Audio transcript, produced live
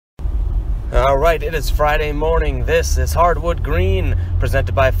All right, it is Friday morning. This is Hardwood Green,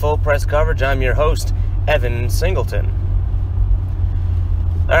 presented by Full Press Coverage. I'm your host, Evan Singleton.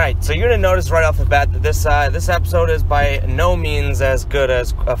 All right, so you're going to notice right off the bat that this episode is by no means as good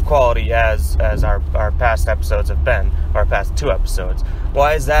of quality as our past episodes have been, our past two episodes.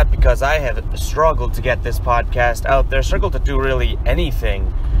 Why is that? Because I have struggled to get this podcast out there, struggled to do really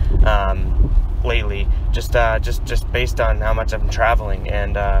anything lately, just based on how much I'm traveling,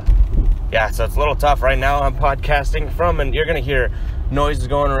 and so it's a little tough. Right now I'm podcasting from, and you're gonna hear noises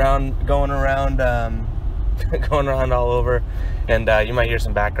going around all over, and you might hear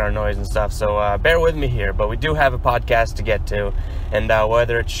some background noise and stuff, so bear with me here. But we do have a podcast to get to, and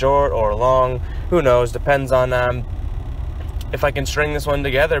whether it's short or long, who knows, depends on if I can string this one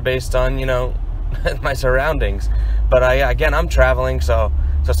together based on, my surroundings. But I'm traveling, so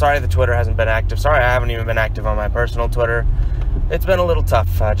sorry the Twitter hasn't been active. Sorry I haven't even been active on my personal Twitter. It's been a little tough,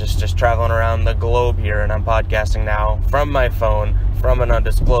 just traveling around the globe here, and I'm podcasting now from my phone from an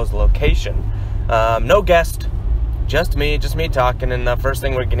undisclosed location. No guest, just me talking, and the first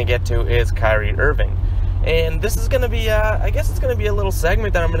thing we're going to get to is Kyrie Irving. And this is going to be, I guess it's going to be a little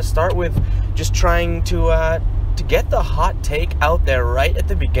segment that I'm going to start with, just trying to get the hot take out there right at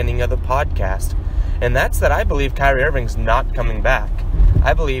the beginning of the podcast. And that's that I believe Kyrie Irving's not coming back.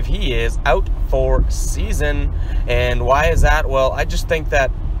 I believe he is out for season. And why is that? Well, I just think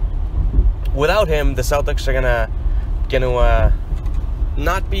that without him, the Celtics are gonna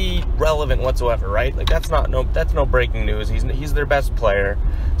not be relevant whatsoever, right? Like that's no breaking news. He's their best player.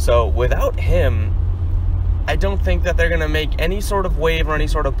 So without him, I don't think that they're gonna make any sort of wave or any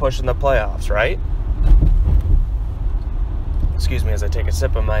sort of push in the playoffs, right? Excuse me as I take a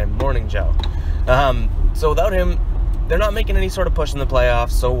sip of my morning gel. So without him, they're not making any sort of push in the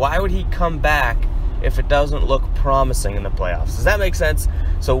playoffs, so why would he come back if it doesn't look promising in the playoffs? Does that make sense?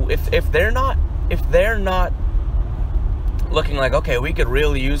 So if they're not looking like, okay, we could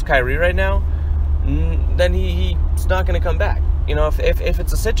really use Kyrie right now, then he's not going to come back. If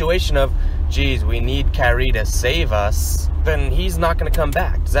it's a situation of, geez, we need Kyrie to save us, then he's not going to come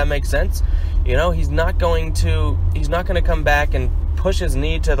back. Does that make sense? He's not going to come back and push his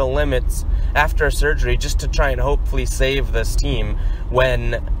knee to the limits after a surgery just to try and hopefully save this team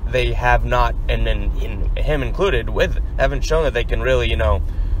when they have not, and then him included, haven't shown that they can really,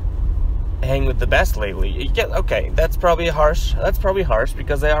 hang with the best lately. Okay, that's probably harsh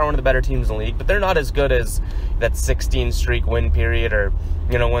because they are one of the better teams in the league, but they're not as good as that 16 streak win period, or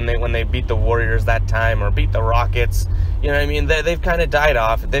when they beat the Warriors that time, or beat the Rockets. They've kind of died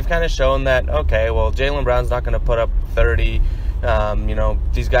off. They've kind of shown that, okay, well, Jaylen Brown's not going to put up 30.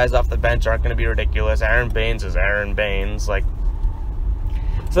 These guys off the bench aren't going to be ridiculous. Aaron Baines is Aaron Baines.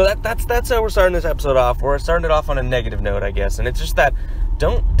 So that's how we're starting this episode off. We're starting it off on a negative note, I guess, and it's just that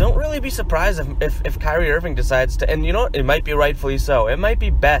don't really be surprised if Kyrie Irving decides to, and it might be rightfully so. It might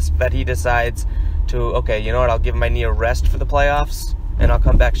be best that he decides to, okay, I'll give my knee a rest for the playoffs, and I'll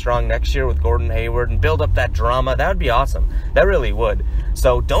come back strong next year with Gordon Hayward and build up that drama. That would be awesome. That really would.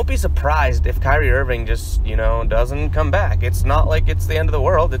 So don't be surprised if Kyrie Irving just, doesn't come back. It's not like it's the end of the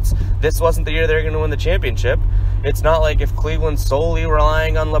world. This wasn't the year they're going to win the championship. It's not like if Cleveland's solely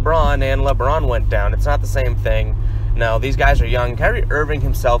relying on LeBron and LeBron went down. It's not the same thing. No, these guys are young. Kyrie Irving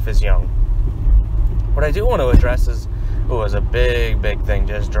himself is young. What I do want to address is, a big thing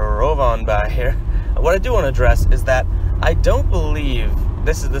just drove on by here. What I do want to address is that I don't believe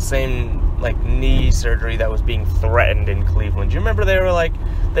this is the same knee surgery that was being threatened in Cleveland. Do you remember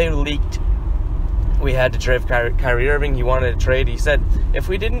they leaked we had to trade Kyrie Irving? He wanted to trade. He said if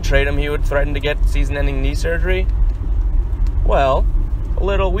we didn't trade him, he would threaten to get season-ending knee surgery. Well, a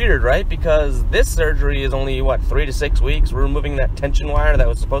little weird, right? Because this surgery is only 3 to 6 weeks. We're removing that tension wire that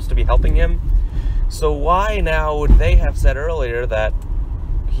was supposed to be helping him. So why now would they have said earlier that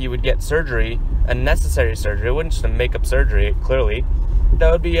he would get surgery, a necessary surgery? It wouldn't just a make-up surgery, clearly.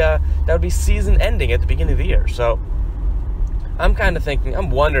 That would be season ending at the beginning of the year. So I'm kind of thinking, I'm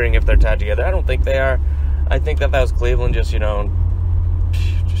wondering if they're tied together. I don't think they are. I think that was Cleveland just,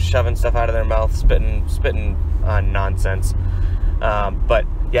 shoving stuff out of their mouth, spitting nonsense. But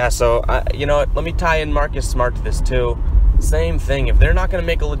yeah, so let me tie in Marcus Smart to this too. Same thing. If they're not going to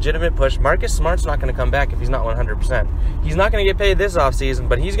make a legitimate push, Marcus Smart's not going to come back if he's not 100%. He's not going to get paid this offseason,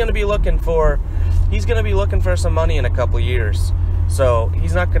 but he's going to be looking for some money in a couple years. So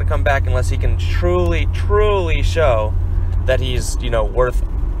he's not going to come back unless he can truly show that he's, worth,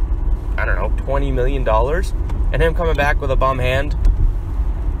 $20 million. And him coming back with a bum hand,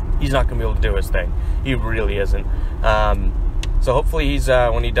 he's not going to be able to do his thing. He really isn't. So hopefully he's,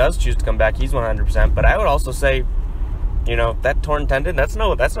 when he does choose to come back, he's 100%. But I would also say That torn tendon, that's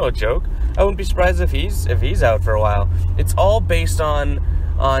no joke. I wouldn't be surprised if he's out for a while. It's all based on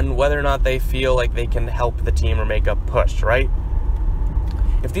whether or not they feel like they can help the team or make a push, right?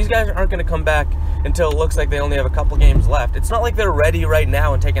 If these guys aren't going to come back until it looks like they only have a couple games left, it's not like they're ready right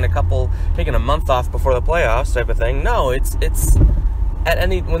now and taking a month off before the playoffs type of thing. No, it's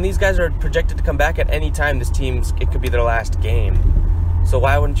when these guys are projected to come back at any time, it could be their last game. So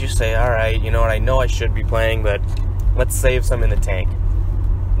why wouldn't you say, all right, you know what, I know I should be playing, but let's save some in the tank.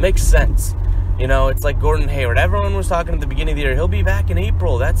 Makes sense. It's like Gordon Hayward. Everyone was talking at the beginning of the year, he'll be back in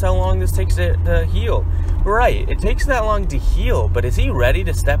April. That's how long this takes to heal. Right, it takes that long to heal, but is he ready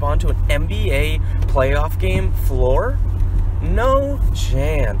to step onto an NBA playoff game floor? No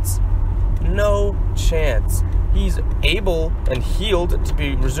chance. No chance. He's able and healed to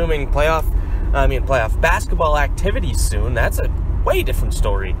be resuming playoff basketball activity soon. That's a way different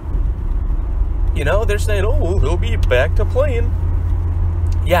story. They're saying, he'll be back to playing.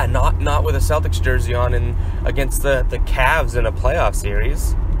 Yeah, not with a Celtics jersey on and against the Cavs in a playoff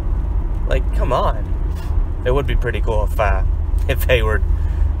series. Like, come on. It would be pretty cool if Hayward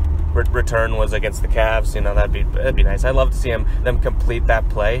return was against the Cavs. That'd be nice. I'd love to see them complete that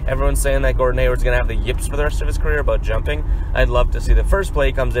play. Everyone's saying that Gordon Hayward's gonna have the yips for the rest of his career about jumping. I'd love to see the first play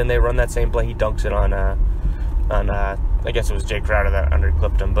he comes in, they run that same play, he dunks it on I guess it was Jay Crowder that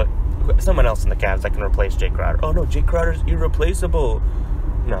underclipped him, but someone else in the Cavs that can replace Jay Crowder. Oh no, Jay Crowder's irreplaceable.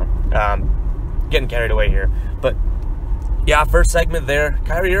 No, getting carried away here. But yeah, first segment there.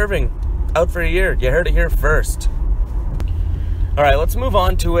 Kyrie Irving out for a year. You heard it here first. All right, let's move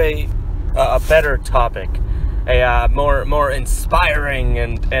on to a better topic, a more inspiring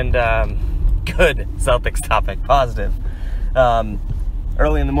and good Celtics topic, positive.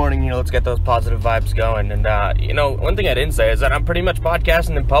 Early in the morning, let's get those positive vibes going. And one thing I didn't say is that I'm pretty much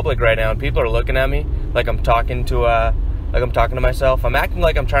podcasting in public right now, and people are looking at me like I'm talking to myself. I'm acting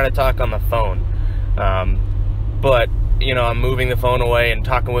like I'm trying to talk on the phone, but I'm moving the phone away and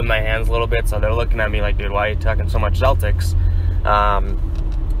talking with my hands a little bit, so they're looking at me like, dude, why are you talking so much Celtics?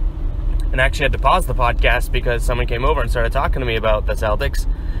 And I actually had to pause the podcast because someone came over and started talking to me about the Celtics,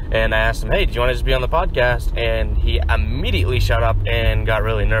 and I asked him, hey, did you want to just be on the podcast? And he immediately shut up and got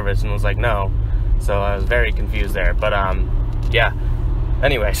really nervous and was like, no. So I was very confused there, but yeah,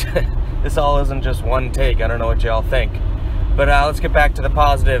 anyways, this all isn't just one take. I don't know what y'all think, but let's get back to the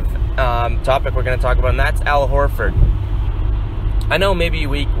positive topic we're going to talk about, and that's Al Horford. I know maybe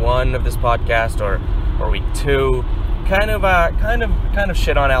week 1 of this podcast or week 2 kind of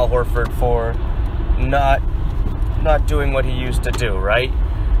shit on Al Horford for not doing what he used to do, right?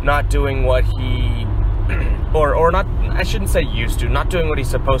 Not doing what he or not, I shouldn't say used to, not doing what he's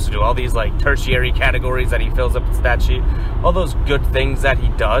supposed to do. All these like tertiary categories that he fills up the stat sheet, all those good things that he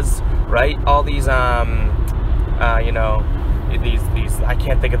does, right? All these these I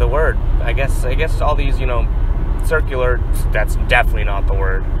can't think of the word. I guess all these, circular, that's definitely not the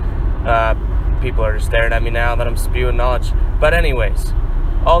word. People are just staring at me now that I'm spewing knowledge. But anyways,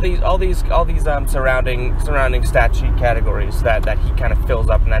 all these surrounding stat sheet categories that he kind of fills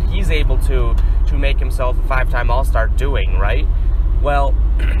up and that he's able to make himself a 5-time All-Star doing, right? Well,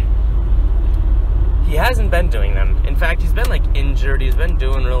 he hasn't been doing them. In fact, he's been like injured. He's been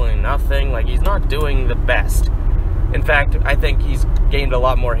doing really nothing. Like, he's not doing the best. In fact, I think he's gained a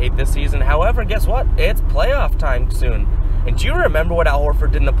lot more hate this season. However, guess what? It's playoff time soon. And do you remember what Al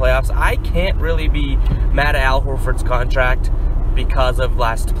Horford did in the playoffs? I can't really be mad at Al Horford's contract because of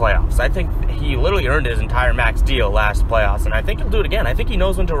last playoffs. I think he literally earned his entire max deal last playoffs, and I think he'll do it again. I think he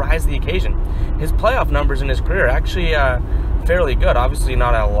knows when to rise to the occasion. His playoff numbers in his career are actually fairly good. Obviously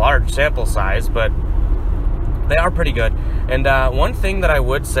not a large sample size, but they are pretty good. And one thing that I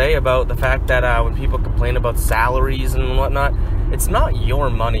would say about the fact that when people complain about salaries and whatnot, it's not your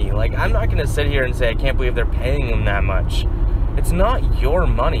money. Like, I'm not going to sit here and say I can't believe they're paying him that much. It's not your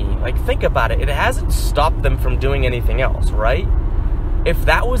money. Like, think about it. It hasn't stopped them from doing anything else, right? If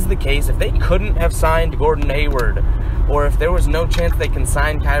that was the case, if they couldn't have signed Gordon Hayward, or if there was no chance they can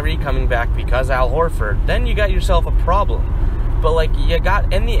sign Kyrie coming back because Al Horford, then you got yourself a problem. But, like, you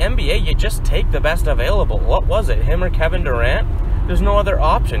got, in the NBA, you just take the best available. What was it, him or Kevin Durant? There's no other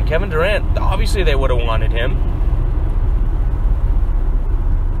option. Kevin Durant, obviously they would have wanted him.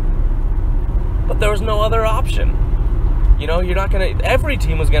 But there was no other option. You're not going to... Every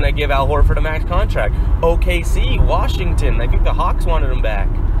team was going to give Al Horford a max contract. OKC, Washington, I think the Hawks wanted him back.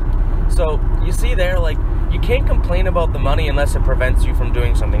 So, you see there, like, you can't complain about the money unless it prevents you from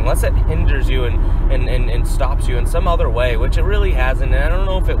doing something. Unless it hinders you and stops you in some other way, which it really hasn't, and I don't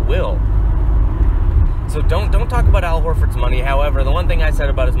know if it will. So don't talk about Al Horford's money. However, the one thing I said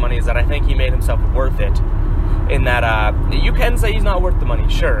about his money is that I think he made himself worth it. in that you can say he's not worth the money.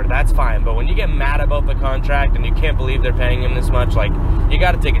 Sure, that's fine. But when you get mad about the contract and you can't believe they're paying him this much, like, you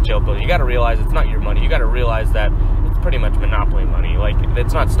got to take a chill pill. You got to realize it's not your money. You got to realize that it's pretty much monopoly money. Like,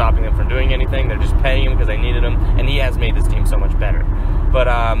 it's not stopping them from doing anything. They're just paying him because they needed him, and he has made this team so much better. But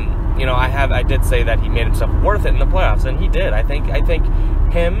I did say that he made himself worth it in the playoffs, and he did. I think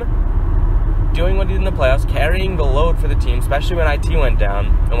him doing what he did in the playoffs, carrying the load for the team, especially when IT went down,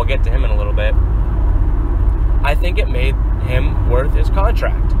 and we'll get to him in a little bit, I think it made him worth his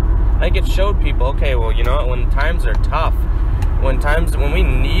contract. I think it showed people, okay, well, you know what, when times are tough, when we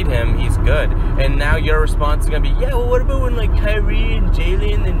need him, he's good. And now your response is going to be, yeah, well, what about when, like, Kyrie and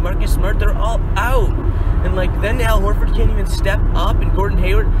Jalen and Marcus Smart, they're all out? And, like, then Al Horford can't even step up, and Gordon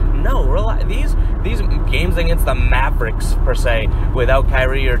Hayward? No, these games against the Mavericks, per se, without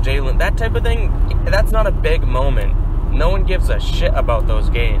Kyrie or Jalen, that type of thing, that's not a big moment. No one gives a shit about those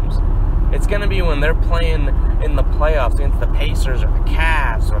games. It's going to be when they're playing in the playoffs against the Pacers or the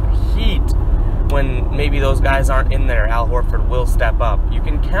Cavs or the Heat, when maybe those guys aren't in there. Al Horford will step up. You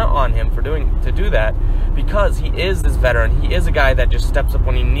can count on him to do that because he is this veteran. He is a guy that just steps up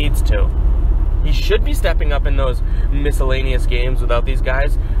when he needs to. He should be stepping up in those miscellaneous games without these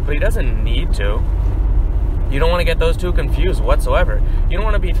guys, but he doesn't need to. You don't want to get those two confused whatsoever. You don't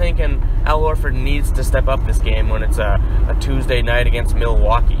want to be thinking Al Horford needs to step up this game when it's a Tuesday night against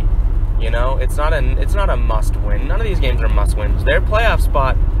Milwaukee. You know, it's not a must win. None of these games are must wins. Their playoff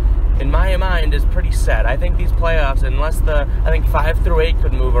spot, in my mind, is pretty set. I think these playoffs, unless I think 5 through 8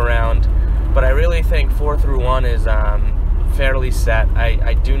 could move around, but I really think 4 through 1 is fairly set.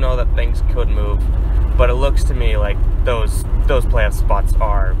 I do know that things could move, but it looks to me like those playoff spots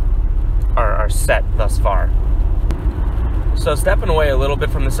are set thus far. So stepping away a little bit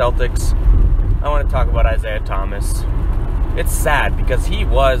from the Celtics, I want to talk about Isaiah Thomas. It's sad because he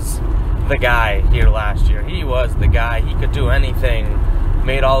was the guy here last year. He was the guy. He could do anything.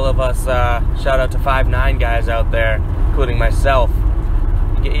 Made all of us, shout out to 5'9" guys out there, including myself.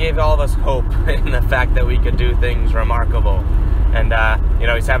 He gave all of us hope in the fact that we could do things remarkable. And,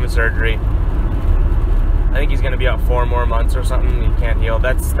 he's having surgery. I think he's going to be out 4 more months or something. He can't heal.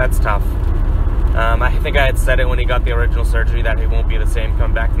 That's tough. I think I had said it when he got the original surgery that he won't be the same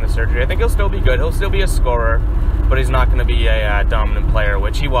coming back from the surgery. I think he'll still be good. He'll still be a scorer, but he's not going to be a dominant player,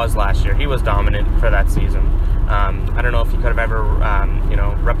 which he was last year. He was dominant for that season. I don't know if he could have ever,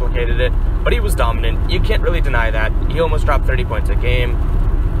 replicated it, but he was dominant. You can't really deny that. He almost dropped 30 points a game,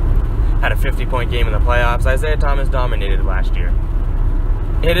 had a 50-point game in the playoffs. Isaiah Thomas dominated last year.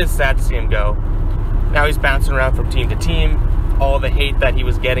 It is sad to see him go. Now he's bouncing around from team to team. All the hate that he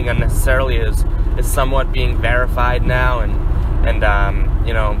was getting unnecessarily is somewhat being verified now and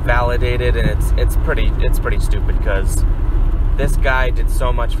validated, and it's pretty stupid because this guy did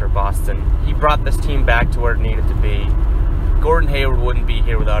so much for Boston. He brought this team back to where it needed to be. Gordon Hayward wouldn't be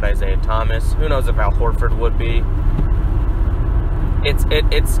here without Isaiah Thomas. Who knows if Al Horford would be.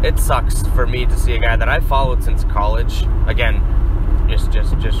 It sucks for me to see a guy that I've followed since college. Again, just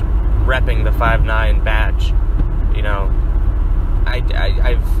repping the 5'9" badge. You know,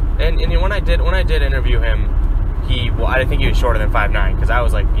 when I did interview him, I think he was shorter than 5'9", because I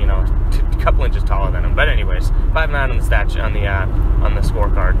was like, a couple inches taller than him. But anyways, 5'9" on the stat on the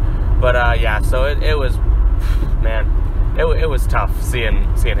scorecard. But so it was, man, it was tough seeing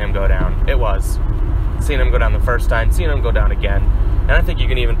him go down. It was seeing him go down the first time, seeing him go down again, and I think you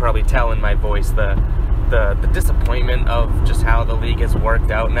can even probably tell in my voice the disappointment of just how the league has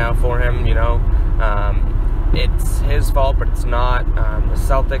worked out now for him. It's his fault, but it's not. The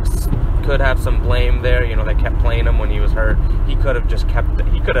Celtics could have some blame there. They kept playing him when he was hurt. He could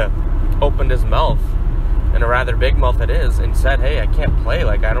have opened his mouth, and a rather big mouth it is, and said, hey, I can't play.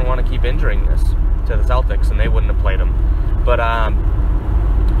 Like, I don't want to keep injuring this to the Celtics, and they wouldn't have played him. But,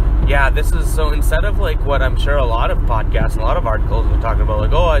 this is, so instead of like what I'm sure a lot of podcasts and a lot of articles are talking about,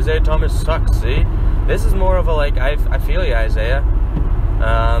 like, oh, Isaiah Thomas sucks, see? This is more of a, like, I feel you, Isaiah.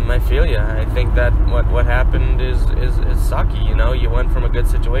 I feel you. I think that what happened is sucky. You went from a good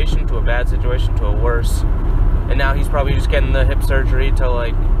situation to a bad situation to a worse, and now he's probably just getting the hip surgery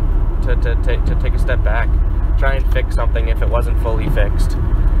to take a step back, try and fix something if it wasn't fully fixed,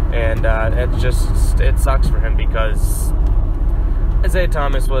 and it sucks for him because Isaiah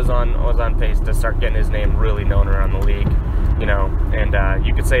Thomas was on pace to start getting his name really known around the league. And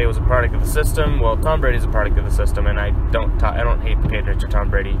you could say it was a product of the system. Well, Tom Brady's a product of the system, and I don't hate the Patriots or Tom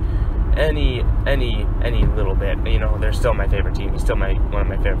Brady any little bit. They're still my favorite team. He's still one of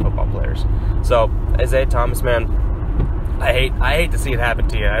my favorite football players. So Isaiah Thomas, man, I hate to see it happen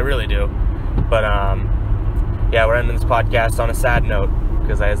to you. I really do. But we're ending this podcast on a sad note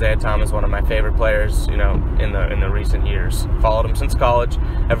because Isaiah Thomas, one of my favorite players, in the recent years. Followed him since college,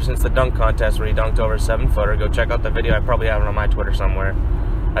 ever since the dunk contest where he dunked over a 7-footer. Go check out the video. I probably have it on my Twitter somewhere.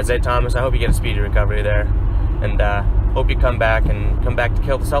 Isaiah Thomas, I hope you get a speedy recovery there, and hope you come back to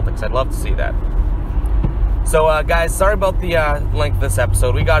kill the Celtics. I'd love to see that. So, guys, sorry about the length of this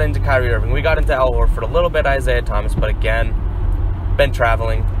episode. We got into Kyrie Irving. We got into Al Horford, a little bit Isaiah Thomas, but again, been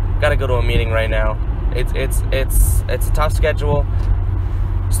traveling. Got to go to a meeting right now. It's a tough schedule.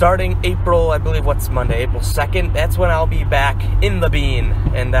 Starting April, I believe, Monday? April 2nd. That's when I'll be back in the bean,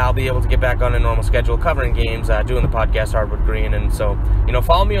 and I'll be able to get back on a normal schedule, covering games, doing the podcast Hardwood Green. And so,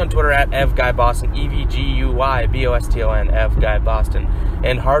 follow me on Twitter at EvGuyBoston, EvGuyBoston, EvGuyBoston,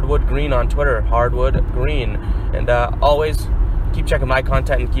 and Hardwood Green on Twitter, Hardwood Green. And always keep checking my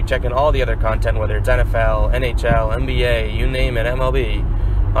content and keep checking all the other content, whether it's NFL, NHL, NBA, you name it, MLB,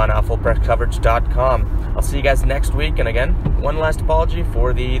 on fullpresscoverage.com. I'll see you guys next week. And again, one last apology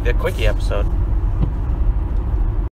for the quickie episode.